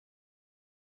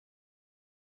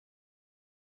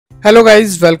Hello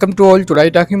guys, welcome to all.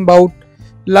 Today talking about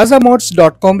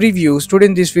Lazamodz.com reviews. Today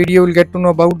in this video we'll get to know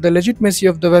about the legitimacy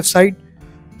of the website.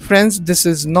 Friends, this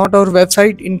is not our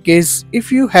website. In case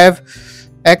if you have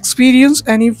experienced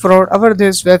any fraud over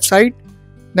this website,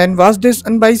 then watch this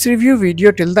unbiased review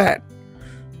video till the end.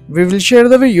 We will share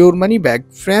the way your money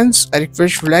back. Friends, I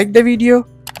request you like the video,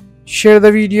 share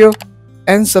the video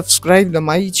and subscribe to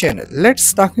my channel.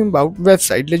 Let's talking about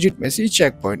website legitimacy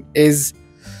checkpoint. Is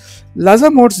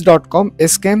Lazamodz.com a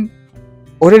scam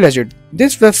or a legit?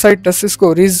 This website trust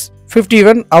score is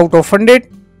 51 out of 100.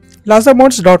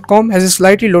 Lazamodz.com has a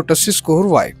slightly low trust score.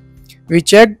 Why? We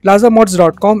checked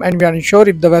Lazamodz.com and we are unsure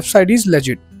if the website is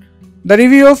legit. The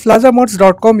review of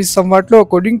Lazamodz.com is somewhat low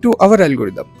according to our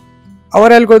algorithm.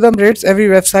 Our algorithm rates every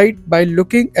website by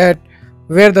looking at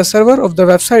where the server of the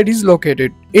website is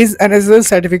located. Is an SSL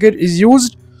certificate is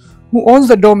used, who owns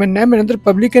the domain name and other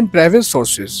public and private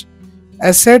sources.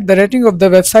 As said, the rating of the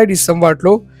website is somewhat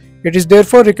low. It is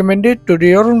therefore recommended to do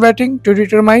your own vetting to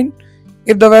determine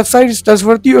if the website is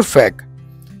trustworthy or fake.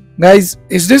 Guys,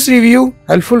 is this review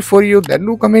helpful for you? Then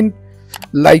do comment,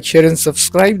 like, share and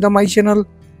subscribe to my channel.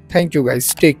 Thank you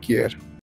guys. Take care.